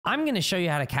I'm going to show you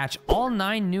how to catch all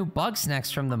 9 new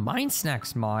BUGSNAX from the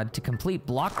Minesnax mod to complete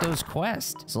BlockDo's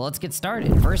quest. So let's get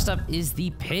started. First up is the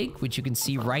pig, which you can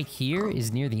see right here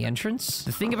is near the entrance.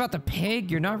 The thing about the pig,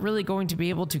 you're not really going to be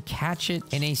able to catch it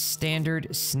in a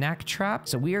standard snack trap.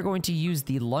 So we are going to use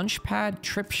the lunch pad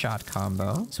trip shot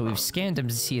combo. So we've scanned him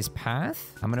to see his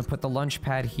path. I'm going to put the lunch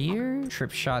pad here,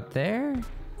 trip shot there.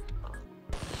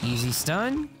 Easy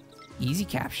stun, easy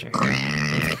capture.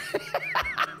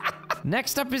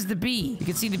 Next up is the bee. You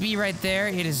can see the bee right there.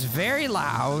 It is very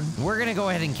loud. We're gonna go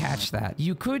ahead and catch that.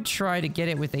 You could try to get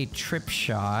it with a trip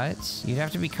shot. You'd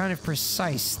have to be kind of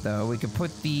precise though. We could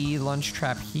put the lunch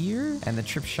trap here and the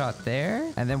trip shot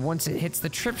there. And then once it hits the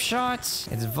trip shot,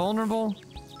 it's vulnerable.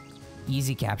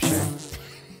 Easy capture.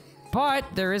 But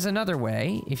there is another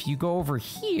way. If you go over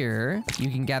here, you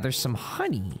can gather some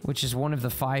honey, which is one of the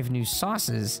 5 new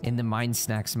sauces in the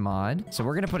Minesnax mod. So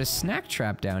we're gonna put a snack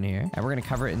trap down here, and we're gonna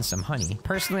cover it in some honey.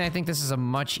 Personally, I think this is a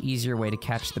much easier way to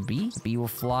catch the bee. The bee will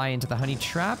fly into the honey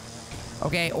trap.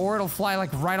 Okay, or it'll fly like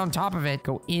right on top of it.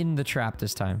 Go in the trap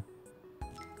this time.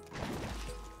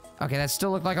 Okay, that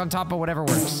still looked like on top, but whatever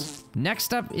works.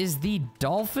 Next up is the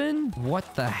dolphin.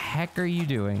 What the heck are you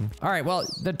doing? All right, well,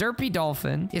 the derpy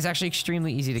dolphin is actually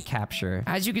extremely easy to capture.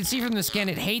 As you can see from the scan,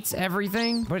 it hates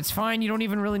everything, but it's fine. You don't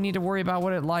even really need to worry about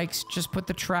what it likes. Just put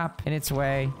the trap in its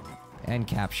way and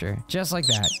capture. Just like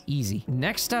that. Easy.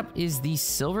 Next up is the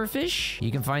silverfish.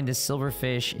 You can find this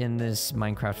silverfish in this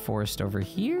Minecraft forest over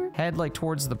here. Head like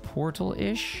towards the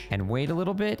portal-ish and wait a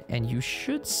little bit, and you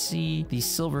should see the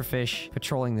silverfish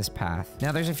patrolling this path.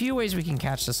 Now, there's a few ways we can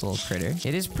catch this little critter.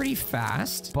 It is pretty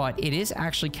fast, but it is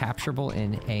actually capturable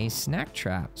in a snack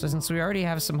trap. So since we already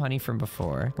have some honey from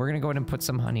before, we're gonna go ahead and put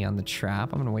some honey on the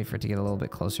trap. I'm gonna wait for it to get a little bit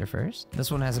closer first.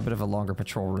 This one has a bit of a longer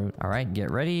patrol route. All right,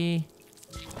 get ready.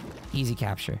 Easy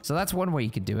capture. So that's one way you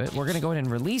could do it. We're gonna go ahead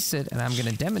and release it, and I'm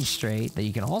gonna demonstrate that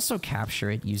you can also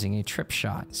capture it using a trip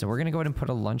shot. So we're gonna go ahead and put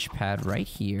a lunch pad right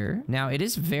here. Now, it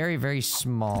is very, very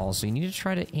small, so you need to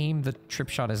try to aim the trip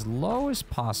shot as low as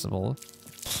possible.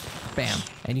 Bam.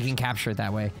 And you can capture it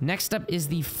that way. Next up is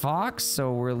the fox.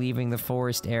 So we're leaving the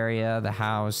forest area, the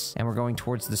house, and we're going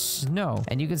towards the snow.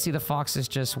 And you can see the fox is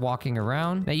just walking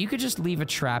around. Now, you could just leave a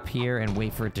trap here and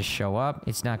wait for it to show up.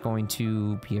 It's not going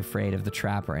to be afraid of the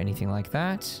trap or anything like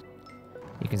that.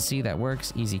 You can see that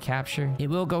works. Easy capture. It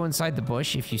will go inside the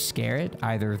bush if you scare it,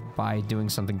 either by doing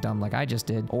something dumb like I just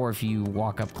did, or if you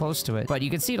walk up close to it. But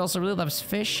you can see it also really loves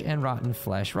fish and rotten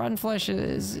flesh. Rotten flesh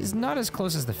is not as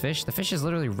close as the fish. The fish is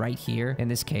literally right here in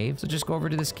this cave. So just go over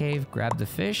to this cave, grab the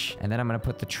fish, and then I'm gonna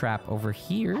put the trap over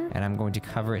here, and I'm going to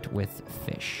cover it with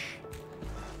fish.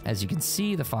 As you can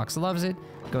see, the fox loves it,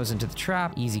 goes into the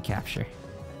trap, easy capture.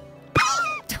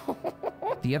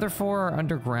 The other 4 are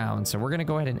underground, so we're gonna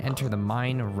go ahead and enter the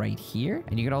mine right here.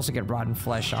 And you can also get rotten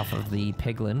flesh off of the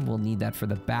piglin. We'll need that for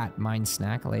the bat mine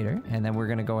snack later. And then we're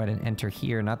gonna go ahead and enter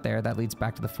here, not there. That leads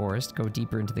back to the forest. Go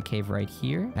deeper into the cave right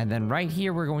here. And then right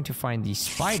here, we're going to find the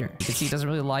spider. You can see it doesn't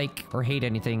really like or hate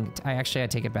anything. I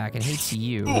take it back. It hates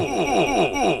you.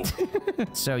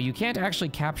 So you can't actually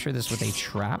capture this with a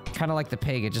trap. Kind of like the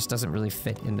pig, it just doesn't really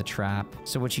fit in the trap.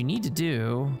 So what you need to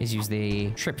do is use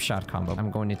the trip shot combo. I'm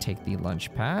going to take the lunch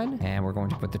pad, and we're going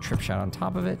to put the trip shot on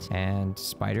top of it. And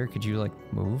spider, could you like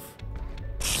move?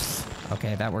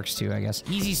 Okay, that works too, I guess.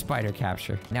 Easy spider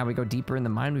capture. Now we go deeper in the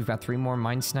mine. We've got 3 more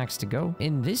mine snacks to go.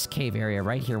 In this cave area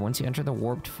right here, once you enter the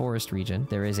warped forest region,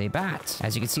 there is a bat.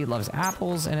 As you can see, it loves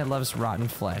apples and it loves rotten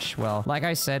flesh. Well, like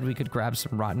I said, we could grab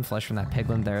some rotten flesh from that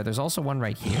piglin there. There's also one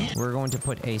right here. We're going to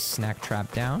put a snack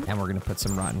trap down, and we're going to put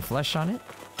some rotten flesh on it.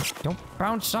 Don't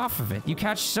bounce off of it. You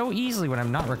catch so easily when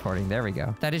I'm not recording. There we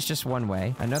go. That is just one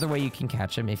way. Another way you can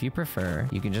catch them, if you prefer,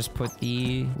 you can just put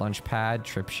the lunch pad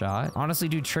trip shot. Honestly,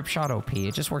 dude, trip shot OP.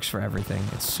 It just works for everything.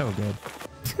 It's so good.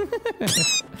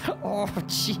 Oh,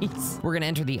 jeez. We're gonna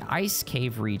enter the ice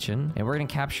cave region, and we're gonna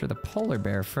capture the polar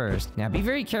bear first. Now, be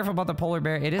very careful about the polar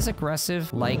bear. It is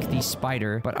aggressive like the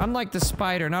spider, but unlike the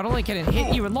spider, not only can it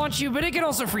hit you and launch you, but it can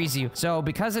also freeze you. So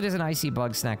because it is an icy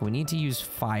bug snack, we need to use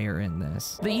fire in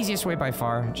this. The easiest way by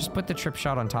far, just put the trip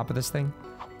shot on top of this thing.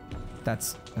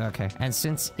 That's okay. And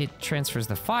since it transfers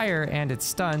the fire and it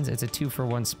stuns, it's a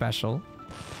 2-for-1 special.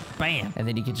 Bam! And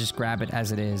then you can just grab it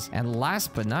as it is. And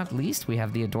last but not least, we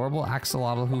have the adorable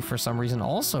Axolotl, who for some reason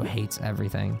also hates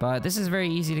everything. But this is very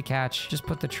easy to catch. Just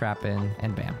put the trap in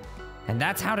and bam. And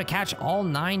that's how to catch all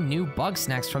 9 new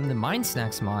BUGSNAX from the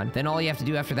Minesnax mod. Then all you have to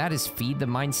do after that is feed the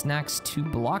Minesnax to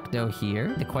BlockDo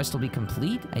here. The quest will be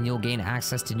complete, and you'll gain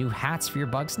access to new hats for your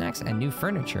BUGSNAX and new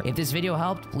furniture. If this video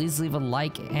helped, please leave a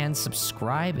like and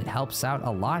subscribe. It helps out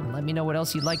a lot, and let me know what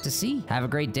else you'd like to see. Have a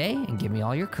great day, and give me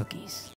all your cookies.